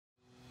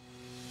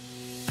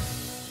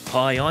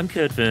Hi, I'm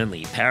Kurt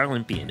Fernley,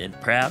 Paralympian and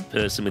proud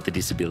person with a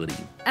disability.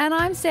 And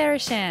I'm Sarah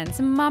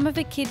Shans, mum of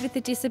a kid with a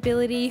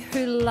disability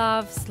who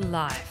loves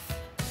life.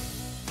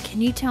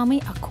 Can you tell me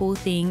a cool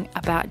thing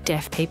about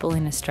deaf people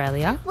in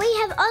Australia? We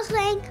have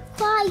Auslan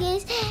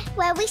choirs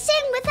where we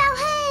sing with our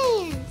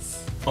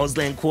hands.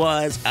 Auslan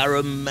choirs are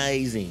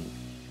amazing.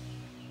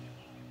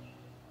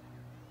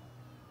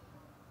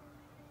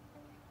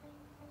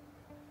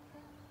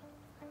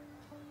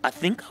 I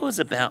think I was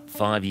about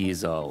 5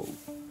 years old,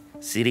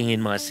 sitting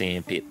in my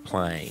sandpit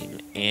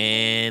playing,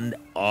 and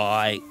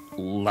I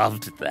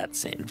loved that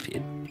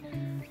sandpit.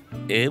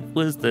 It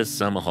was the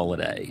summer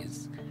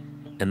holidays,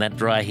 and that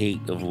dry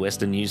heat of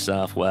Western New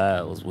South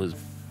Wales was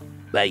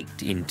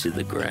baked into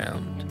the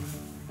ground.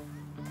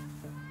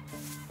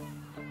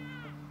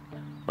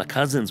 My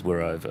cousins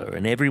were over,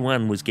 and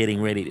everyone was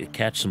getting ready to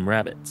catch some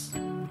rabbits.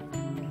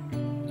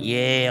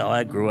 Yeah,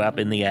 I grew up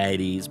in the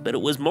 80s, but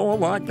it was more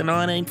like the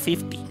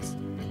 1950s.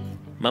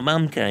 My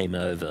mum came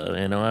over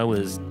and I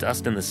was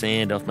dusting the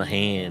sand off my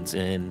hands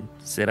and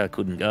said I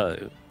couldn't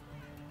go.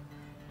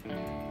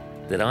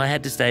 That I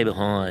had to stay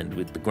behind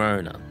with the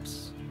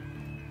grown-ups.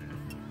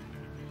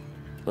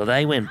 Well,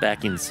 they went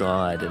back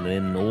inside and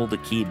then all the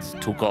kids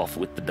took off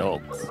with the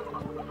dogs.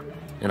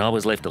 And I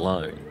was left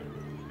alone,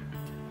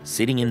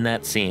 sitting in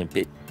that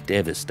sandpit,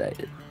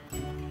 devastated.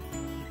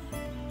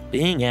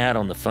 Being out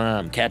on the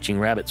farm catching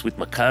rabbits with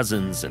my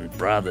cousins and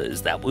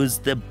brothers, that was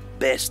the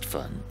best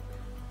fun.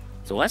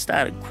 So I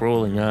started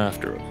crawling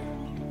after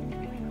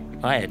them.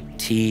 I had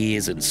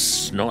tears and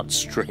snot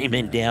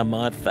streaming down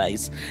my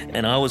face,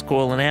 and I was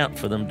calling out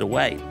for them to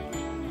wait.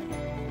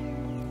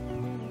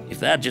 If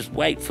they'd just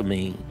wait for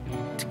me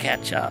to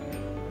catch up,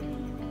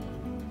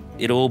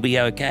 it'd all be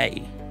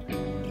okay.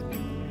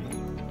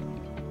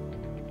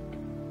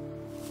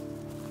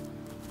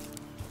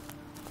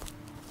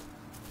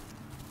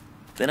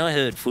 Then I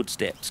heard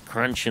footsteps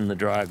crunching the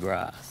dry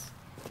grass.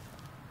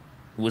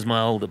 It was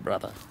my older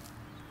brother.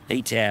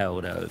 He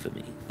towered over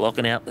me,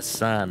 blocking out the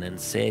sun, and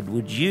said,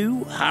 "Would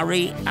you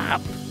hurry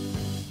up?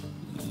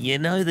 You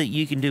know that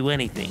you can do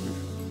anything.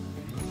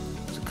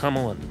 So come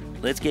on,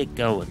 let's get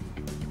going."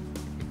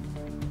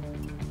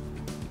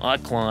 I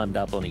climbed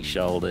up on his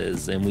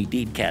shoulders and we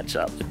did catch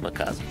up with my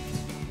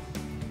cousins.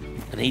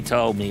 And he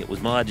told me it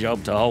was my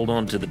job to hold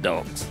on to the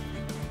dogs.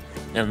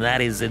 And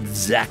that is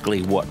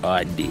exactly what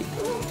I did.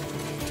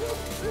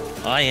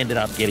 I ended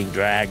up getting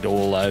dragged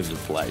all over the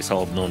place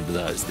holding on to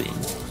those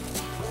things.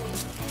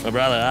 My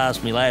brother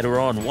asked me later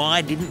on,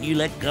 why didn't you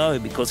let go?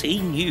 Because he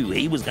knew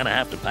he was going to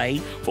have to pay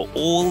for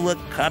all the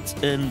cuts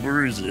and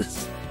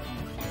bruises.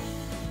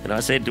 And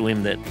I said to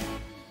him that,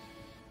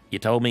 you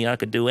told me I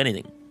could do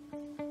anything.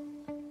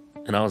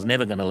 And I was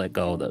never going to let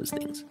go of those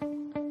things.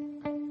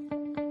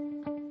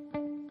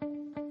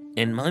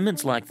 And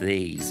moments like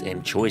these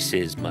and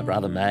choices my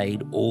brother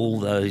made all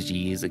those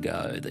years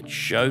ago that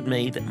showed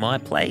me that my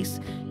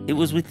place, it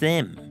was with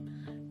them.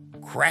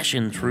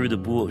 Crashing through the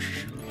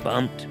bush,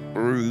 bumped,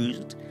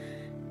 bruised,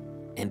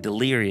 and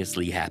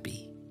deliriously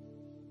happy.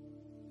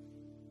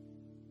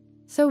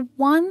 So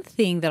one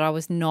thing that I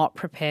was not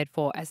prepared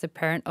for as a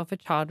parent of a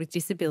child with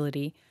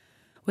disability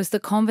was the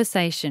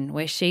conversation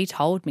where she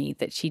told me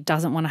that she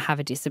doesn't want to have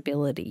a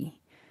disability,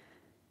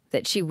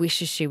 that she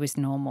wishes she was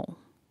normal.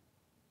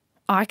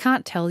 I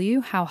can't tell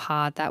you how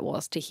hard that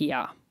was to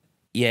hear.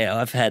 Yeah,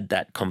 I've had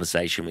that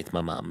conversation with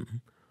my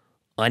mum.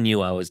 I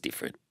knew I was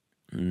different.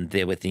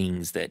 There were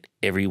things that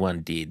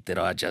everyone did that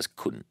I just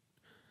couldn't.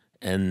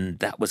 And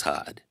that was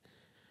hard.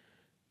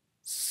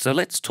 So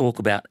let's talk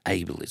about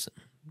ableism,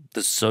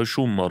 the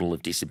social model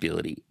of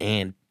disability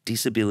and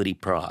disability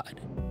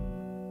pride.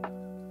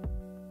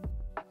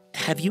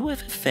 Have you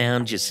ever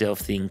found yourself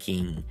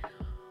thinking,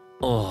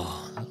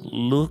 oh,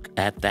 look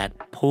at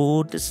that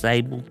poor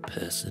disabled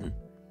person.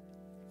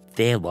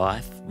 Their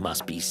life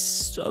must be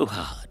so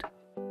hard.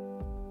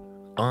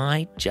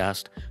 I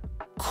just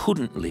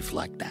couldn't live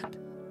like that.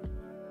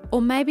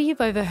 Or maybe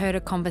you've overheard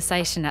a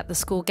conversation at the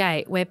school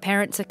gate where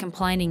parents are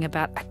complaining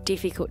about a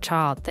difficult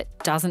child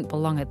that doesn't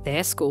belong at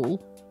their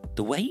school.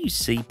 The way you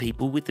see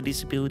people with a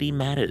disability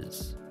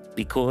matters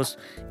because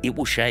it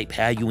will shape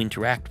how you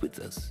interact with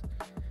us.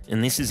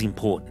 And this is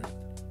important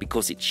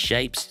because it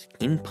shapes,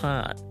 in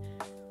part,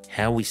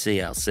 how we see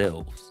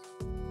ourselves.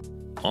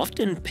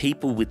 Often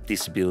people with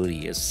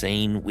disability are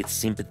seen with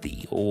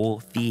sympathy or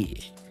fear.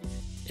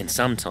 And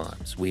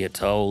sometimes we are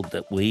told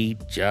that we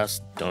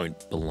just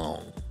don't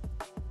belong.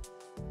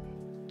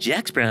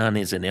 Jax Brown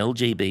is an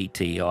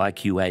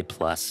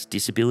LGBTIQA+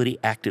 disability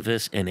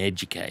activist and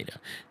educator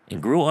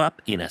and grew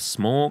up in a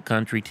small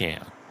country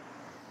town.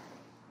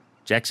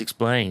 Jax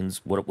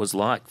explains what it was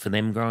like for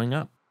them growing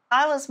up.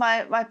 I was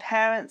my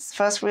parents'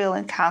 first real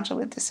encounter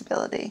with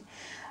disability,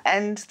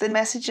 and the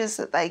messages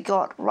that they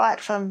got right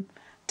from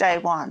day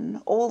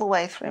one all the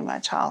way through my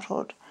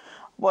childhood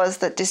was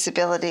that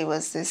disability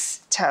was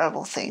this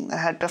terrible thing that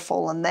had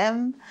befallen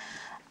them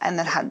and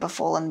that had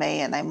befallen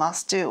me, and they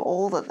must do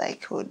all that they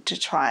could to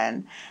try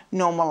and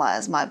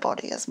normalise my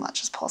body as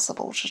much as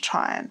possible, to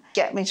try and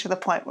get me to the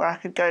point where I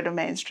could go to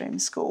mainstream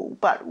school,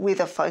 but with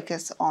a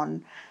focus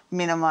on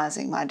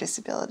minimising my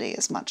disability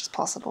as much as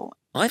possible.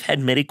 I've had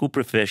medical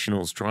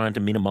professionals trying to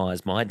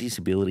minimise my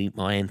disability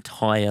my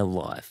entire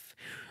life.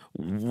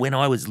 When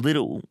I was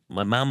little,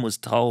 my mum was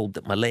told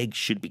that my legs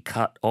should be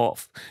cut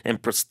off and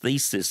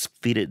prosthesis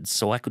fitted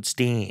so I could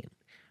stand.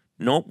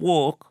 Not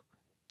walk,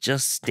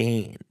 just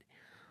stand.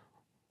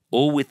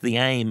 All with the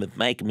aim of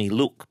making me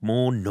look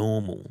more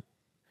normal.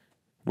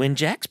 When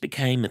Jax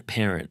became a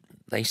parent,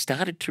 they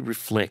started to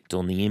reflect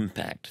on the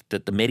impact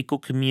that the medical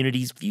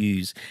community's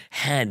views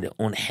had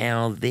on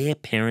how their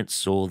parents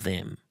saw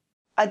them.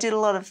 I did a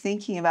lot of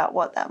thinking about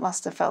what that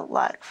must have felt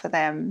like for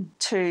them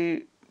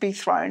to be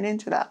thrown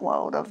into that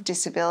world of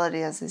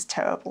disability as this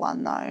terrible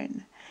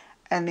unknown.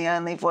 And the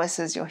only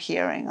voices you're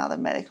hearing are the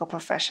medical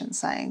profession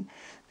saying,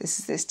 this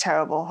is this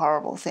terrible,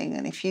 horrible thing.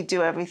 And if you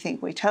do everything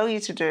we tell you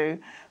to do,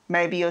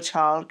 maybe your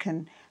child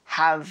can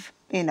have,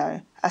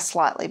 a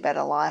slightly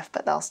better life,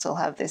 but they'll still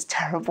have this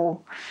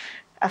terrible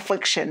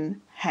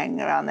affliction hanging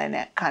around their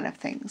neck kind of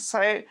thing.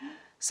 So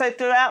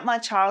throughout my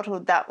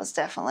childhood, that was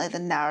definitely the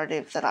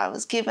narrative that I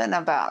was given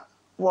about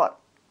what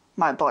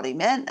my body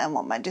meant and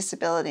what my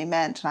disability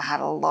meant. And I had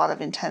a lot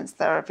of intense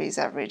therapies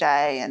every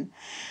day and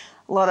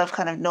a lot of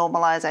kind of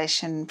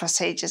normalisation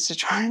procedures to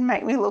try and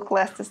make me look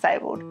less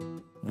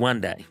disabled. One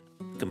day,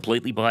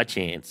 completely by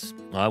chance,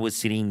 I was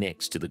sitting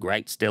next to the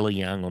great Stella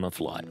Young on a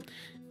flight,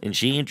 and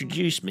she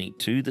introduced me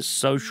to the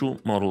social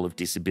model of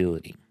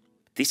disability.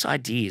 This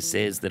idea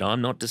says that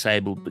I'm not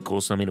disabled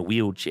because I'm in a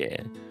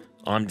wheelchair.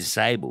 I'm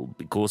disabled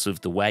because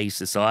of the way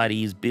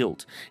society is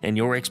built and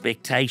your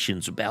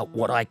expectations about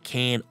what I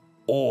can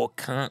or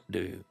can't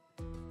do.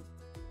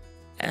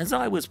 As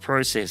I was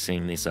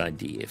processing this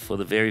idea for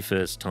the very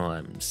first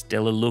time,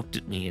 Stella looked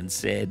at me and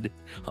said,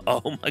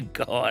 "Oh my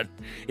God,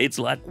 it's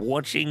like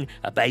watching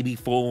a baby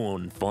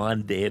fawn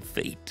find their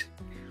feet."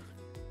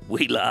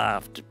 We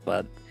laughed,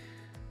 but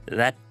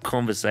that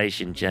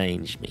conversation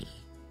changed me.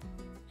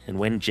 And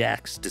when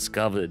Jax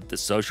discovered the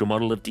social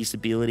model of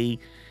disability,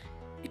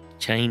 it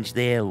changed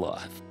their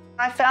life.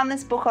 I found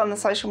this book on the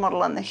social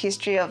model and the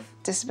history of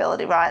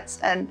disability rights,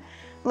 and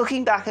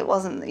looking back, it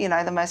wasn't,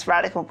 the most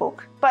radical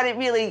book, but it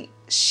really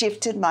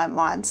shifted my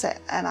mindset,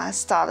 and I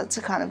started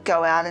to kind of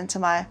go out into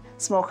my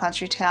small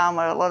country town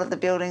where a lot of the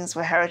buildings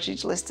were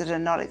heritage listed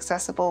and not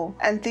accessible,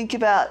 and think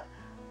about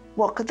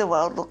what could the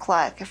world look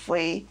like if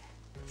we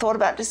thought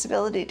about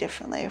disability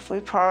differently, if we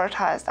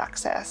prioritised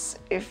access,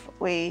 if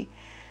we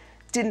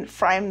didn't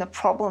frame the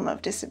problem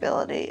of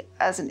disability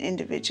as an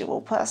individual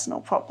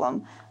personal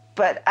problem,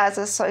 but as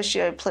a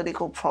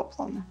socio-political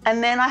problem.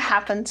 And then I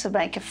happened to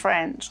make a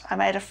friend. I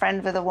made a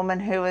friend with a woman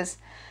who was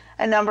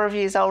a number of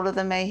years older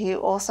than me, who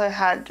also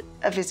had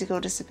a physical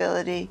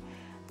disability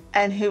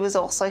and who was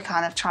also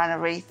kind of trying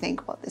to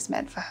rethink what this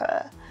meant for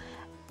her.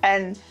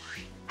 And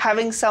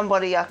having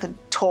somebody I could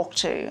talk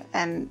to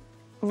and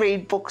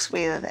read books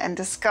with and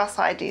discuss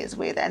ideas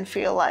with and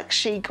feel like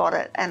she got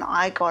it and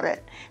I got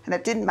it, and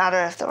it didn't matter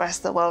if the rest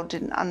of the world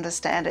didn't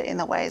understand it in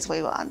the ways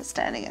we were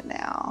understanding it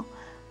now.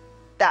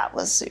 That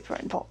was super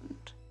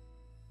important.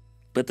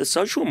 But the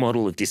social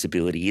model of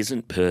disability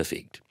isn't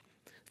perfect.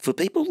 For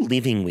people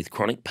living with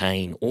chronic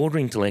pain or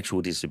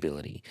intellectual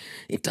disability,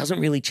 it doesn't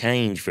really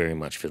change very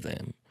much for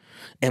them.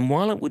 And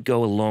while it would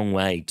go a long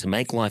way to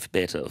make life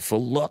better for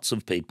lots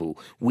of people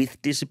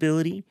with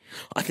disability,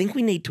 I think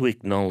we need to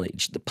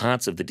acknowledge the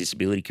parts of the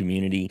disability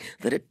community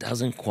that it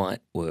doesn't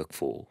quite work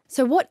for.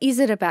 So what is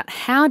it about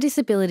how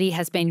disability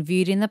has been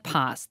viewed in the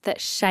past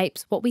that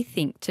shapes what we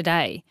think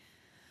today?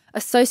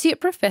 Associate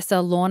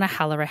Professor Lorna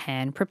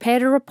Hallorahan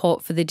prepared a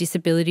report for the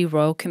Disability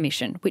Royal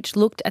Commission, which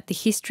looked at the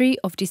history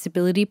of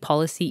disability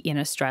policy in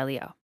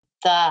Australia.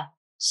 The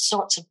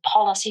sorts of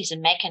policies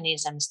and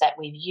mechanisms that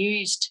we've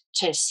used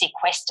to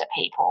sequester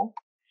people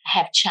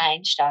have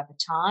changed over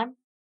time,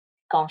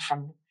 gone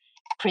from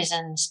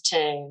prisons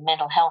to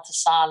mental health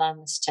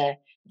asylums to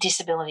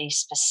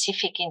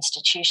disability-specific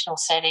institutional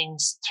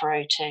settings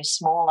through to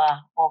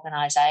smaller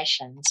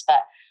organisations.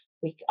 But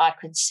I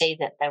could see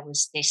that there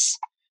was this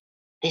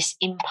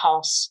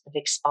impulse of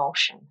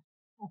expulsion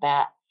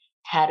about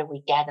how do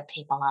we gather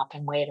people up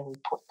and where do we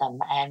put them,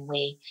 and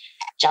we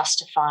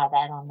justify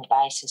that on the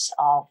basis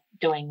of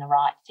doing the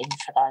right thing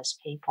for those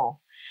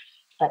people.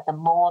 But the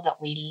more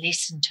that we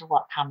listen to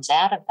what comes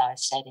out of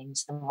those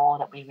settings, the more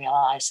that we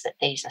realise that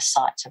these are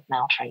sites of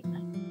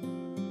maltreatment.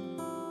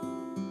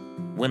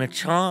 When a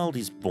child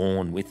is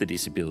born with a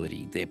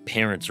disability, their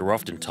parents are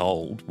often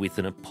told with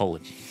an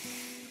apology.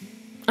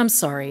 "I'm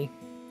sorry,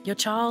 your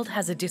child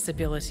has a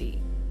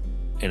disability."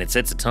 And it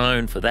sets a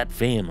tone for that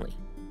family.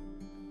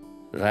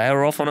 They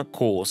are off on a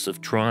course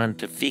of trying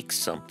to fix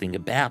something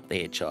about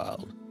their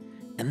child.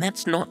 And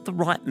that's not the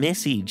right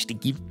message to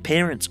give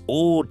parents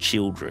or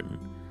children.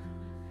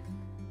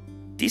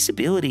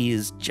 Disability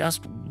is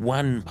just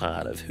one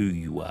part of who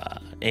you are,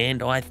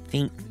 and I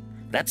think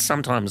that's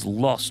sometimes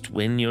lost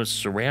when you're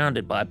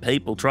surrounded by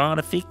people trying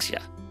to fix you.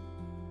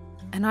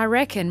 And I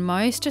reckon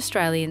most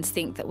Australians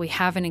think that we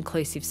have an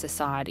inclusive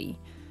society,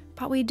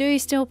 but we do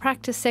still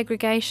practice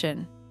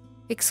segregation.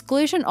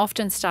 Exclusion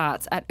often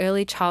starts at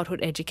early childhood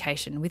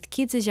education with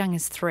kids as young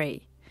as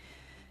 3.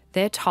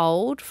 They're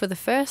told for the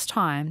first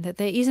time that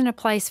there isn't a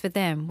place for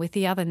them with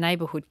the other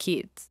neighbourhood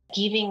kids.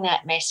 Giving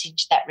that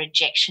message, that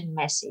rejection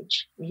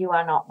message, you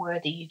are not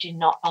worthy, you do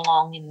not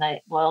belong in the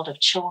world of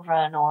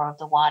children or of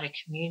the wider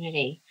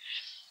community,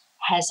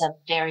 has a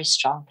very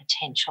strong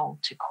potential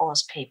to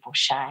cause people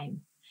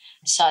shame.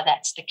 So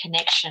that's the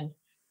connection.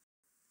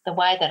 The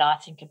way that I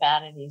think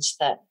about it is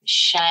that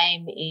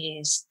shame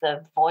is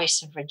the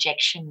voice of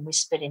rejection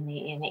whispered in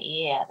the inner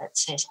ear that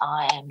says,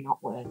 I am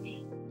not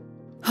worthy.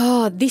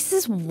 Oh, this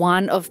is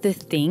one of the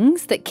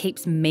things that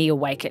keeps me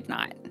awake at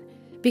night.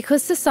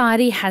 Because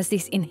society has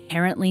this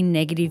inherently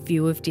negative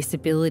view of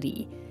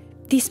disability,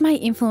 this may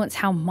influence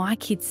how my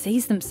kid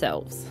sees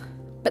themselves.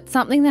 But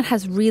something that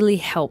has really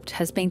helped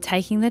has been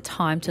taking the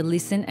time to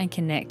listen and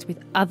connect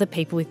with other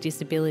people with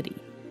disability.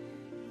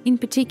 In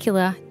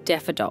particular,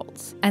 deaf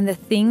adults. And the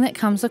thing that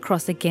comes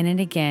across again and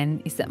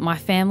again is that my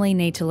family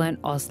need to learn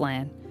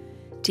Auslan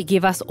to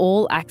give us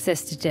all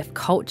access to deaf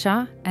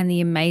culture and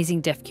the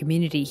amazing deaf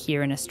community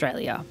here in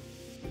Australia.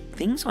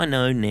 Things I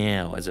know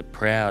now as a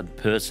proud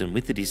person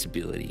with a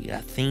disability are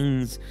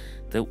things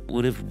that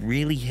would have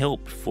really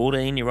helped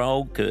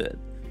 14-year-old Kurt,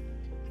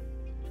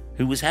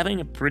 who was having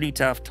a pretty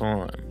tough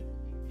time.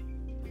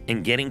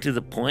 And getting to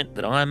the point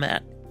that I'm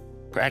at,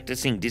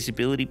 practicing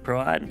disability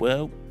pride,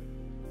 well,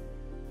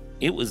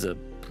 it was a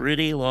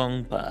pretty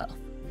long path.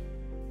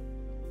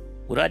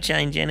 Would I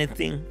change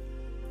anything?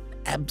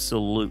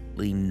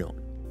 Absolutely not.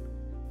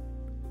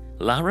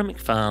 Lara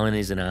McFarlane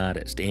is an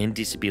artist and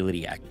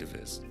disability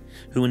activist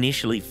who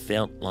initially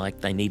felt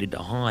like they needed to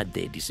hide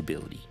their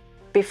disability.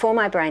 Before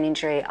my brain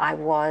injury, I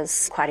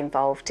was quite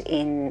involved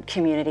in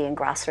community and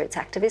grassroots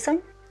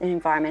activism, and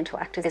environmental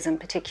activism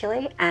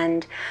particularly.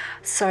 And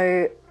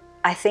so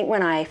I think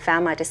when I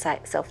found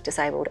myself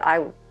disabled,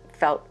 I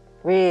felt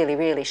really,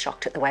 really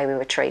shocked at the way we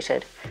were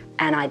treated,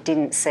 and I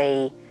didn't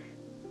see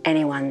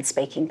anyone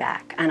speaking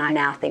back. And I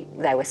now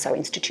think they were so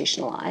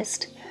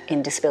institutionalised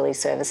in disability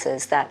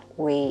services that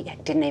we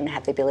didn't even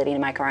have the ability to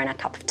make our own a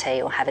cup of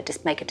tea or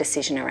make a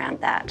decision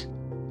around that.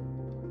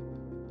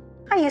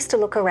 I used to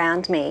look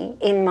around me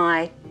in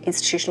my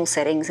institutional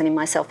settings and in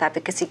my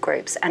self-advocacy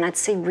groups, and I'd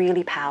see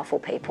really powerful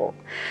people.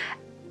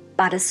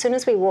 But as soon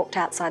as we walked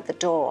outside the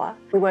door,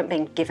 we weren't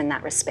being given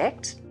that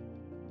respect.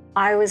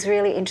 I was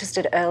really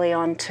interested early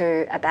on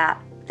too about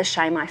the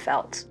shame I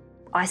felt.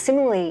 I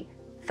similarly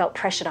felt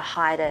pressure to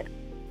hide it.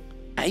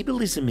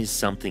 Ableism is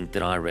something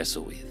that I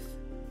wrestle with.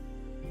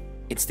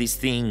 It's this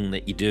thing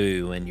that you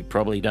do and you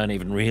probably don't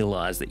even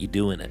realise that you're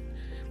doing it,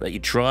 but you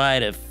try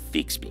to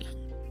fix me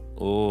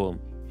or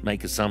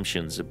make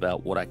assumptions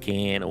about what I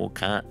can or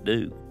can't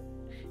do.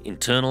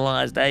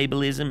 Internalised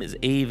ableism is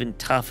even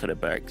tougher to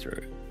break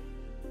through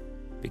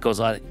because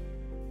I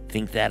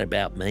think that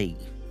about me.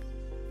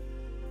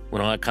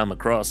 When I come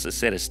across a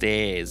set of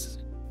stairs,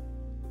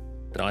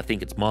 that I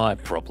think it's my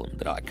problem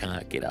that I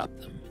can't get up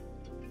them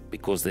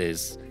because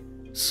there's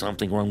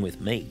something wrong with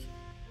me.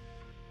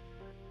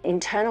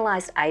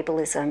 Internalised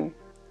ableism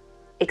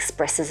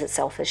expresses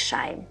itself as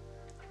shame.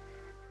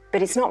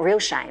 But it's not real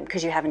shame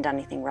because you haven't done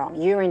anything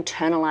wrong. You're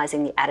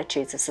internalising the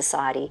attitudes of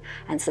society,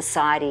 and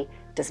society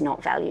does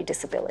not value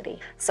disability.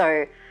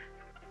 So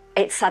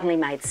it suddenly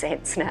made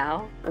sense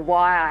now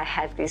why I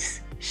had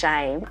this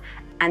shame.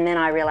 And then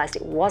I realised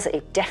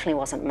it definitely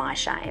wasn't my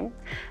shame,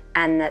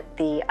 and that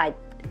the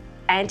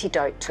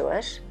antidote to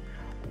it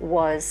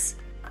was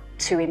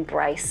to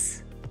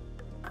embrace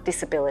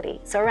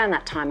disability. So around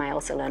that time, I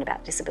also learned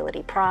about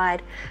disability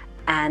pride,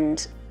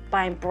 and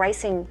by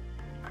embracing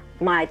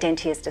my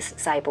identity as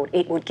disabled,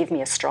 it would give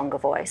me a stronger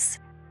voice.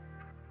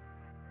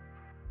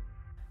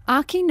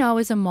 Aki No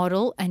is a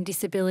model and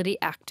disability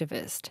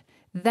activist.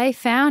 They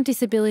found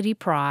disability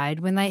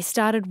pride when they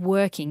started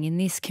working in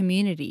this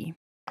community.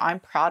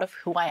 I'm proud of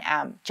who I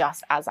am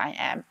just as I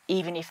am,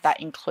 even if that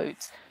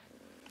includes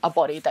a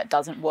body that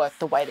doesn't work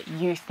the way that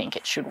you think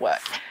it should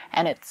work.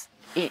 And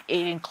it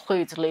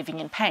includes living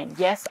in pain.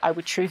 Yes, I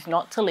would choose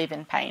not to live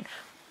in pain,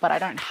 but I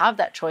don't have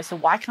that choice. So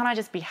why can't I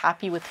just be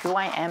happy with who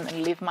I am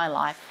and live my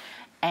life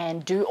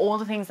and do all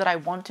the things that I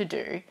want to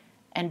do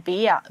and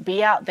be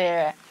out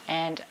there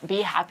and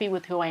be happy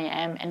with who I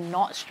am and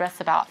not stress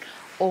about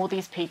all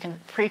these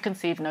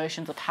preconceived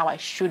notions of how I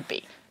should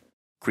be.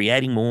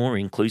 Creating more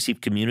inclusive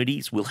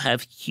communities will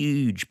have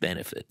huge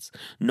benefits,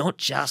 not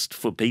just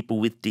for people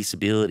with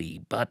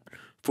disability, but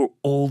for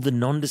all the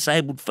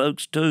non-disabled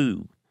folks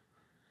too.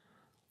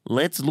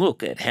 Let's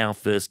look at how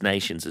First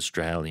Nations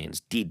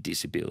Australians did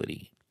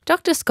disability.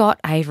 Dr. Scott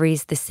Avery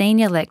is the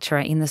senior lecturer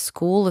in the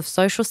School of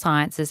Social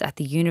Sciences at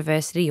the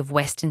University of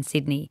Western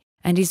Sydney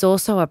and is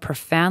also a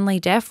profoundly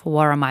deaf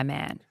Worimi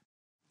man.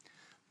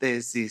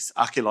 There's this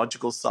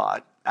archaeological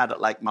site out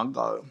at Lake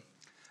Mungo.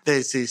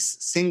 There's this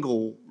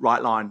single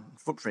right line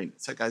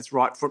footprint. So it goes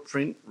right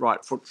footprint,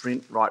 right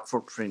footprint, right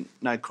footprint,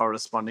 no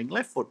corresponding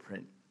left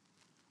footprint.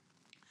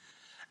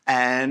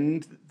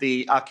 And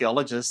the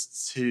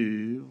archaeologists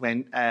who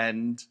went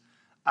and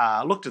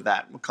looked at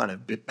that were kind of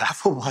a bit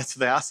baffled by it. So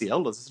they asked the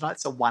elders,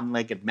 it's a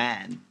one-legged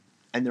man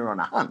and they're on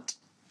a hunt.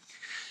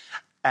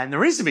 And the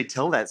reason we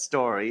tell that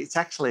story, it's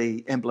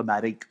actually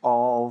emblematic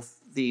of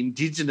the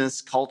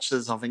Indigenous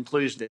cultures of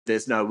inclusion.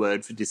 There's no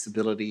word for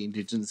disability,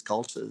 Indigenous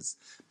cultures.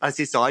 But it's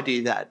this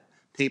idea that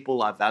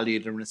people are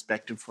valued and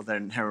respected for their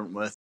inherent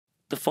worth.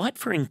 The fight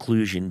for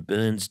inclusion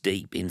burns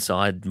deep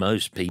inside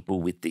most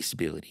people with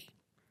disability,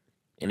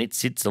 and it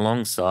sits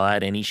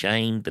alongside any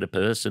shame that a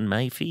person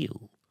may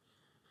feel.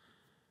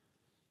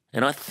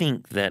 And I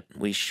think that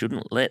we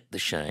shouldn't let the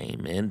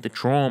shame and the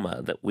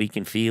trauma that we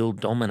can feel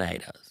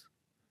dominate us.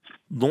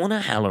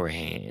 Lorna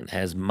Halloran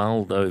has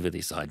mulled over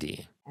this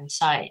idea. And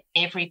so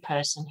every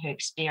person who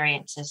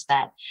experiences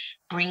that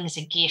brings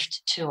a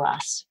gift to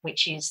us,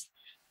 which is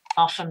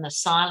often the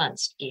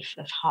silenced gift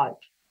of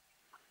hope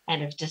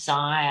and of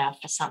desire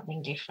for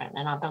something different.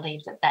 And I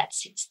believe that that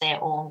sits there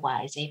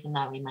always, even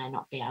though we may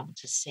not be able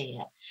to see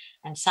it.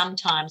 And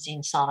sometimes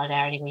in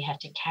solidarity, we have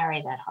to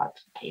carry that hope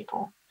for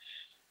people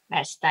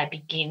as they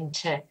begin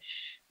to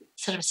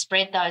sort of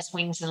spread those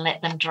wings and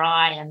let them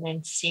dry and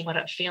then see what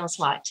it feels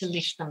like to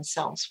lift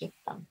themselves with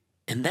them.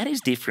 And that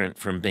is different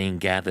from being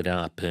gathered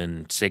up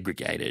and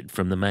segregated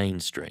from the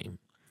mainstream.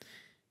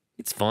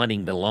 It's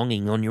finding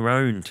belonging on your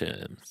own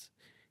terms,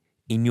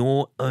 in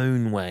your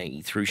own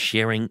way, through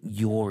sharing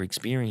your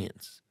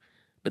experience.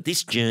 But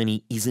this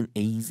journey isn't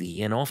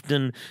easy, and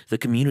often the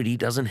community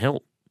doesn't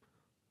help.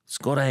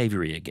 Scott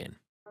Avery again.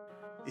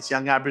 This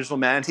young Aboriginal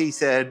man, he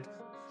said,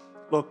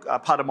 look,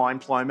 part of my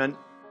employment,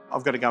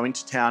 I've got to go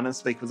into town and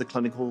speak with a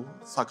clinical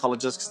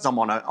psychologist because I'm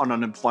on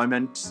an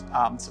employment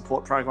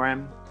support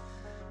program.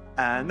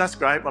 And that's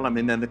great. Well, I'm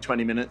in there the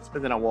 20 minutes,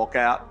 but then I walk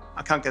out.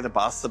 I can't get the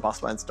bus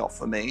won't stop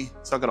for me.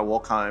 So I've got to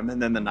walk home,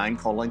 and then the name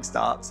calling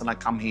starts and I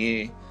come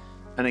here.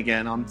 And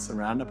again, I'm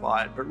surrounded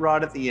by it. But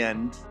right at the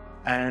end,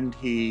 and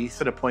he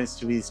sort of points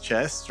to his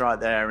chest right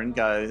there and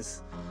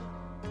goes,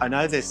 I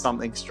know there's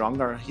something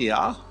stronger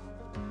here.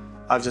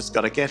 I've just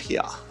got to get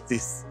here.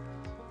 This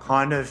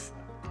kind of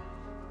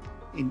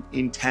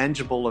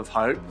intangible of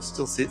hope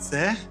still sits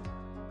there.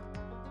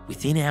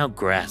 Within our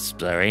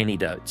grasp are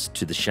antidotes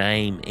to the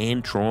shame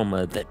and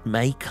trauma that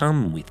may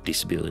come with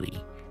disability.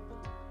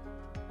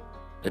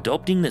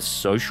 Adopting the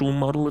social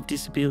model of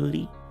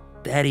disability,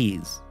 that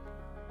is,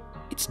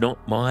 it's not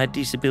my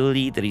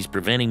disability that is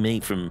preventing me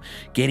from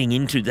getting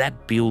into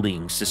that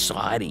building.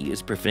 Society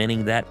is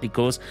preventing that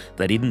because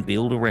they didn't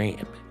build a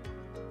ramp.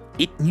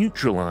 It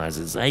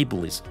neutralises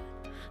ableism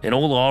and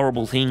all the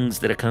horrible things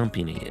that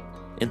accompany it.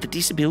 And the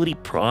disability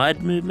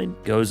pride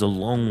movement goes a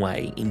long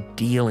way in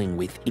dealing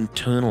with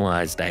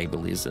internalised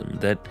ableism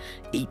that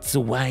eats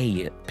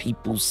away at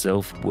people's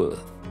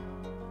self-worth.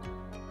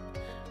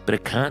 But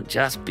it can't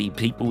just be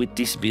people with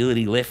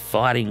disability left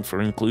fighting for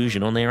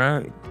inclusion on their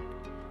own.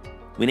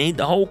 We need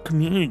the whole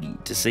community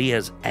to see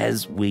us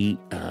as we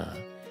are.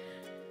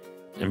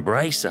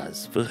 Embrace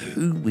us for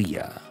who we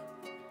are.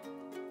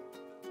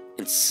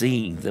 And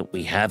see that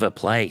we have a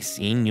place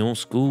in your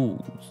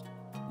schools,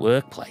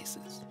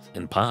 workplaces,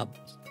 and pubs.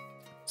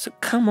 So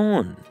come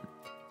on,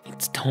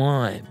 it's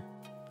time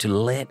to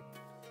let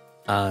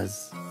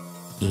us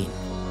in.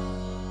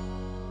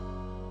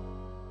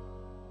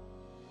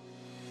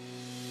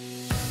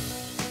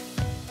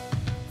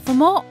 For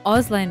more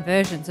Auslan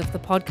versions of the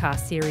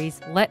podcast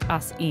series Let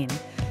Us In,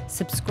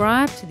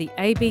 subscribe to the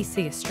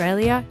ABC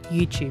Australia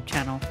YouTube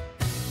channel.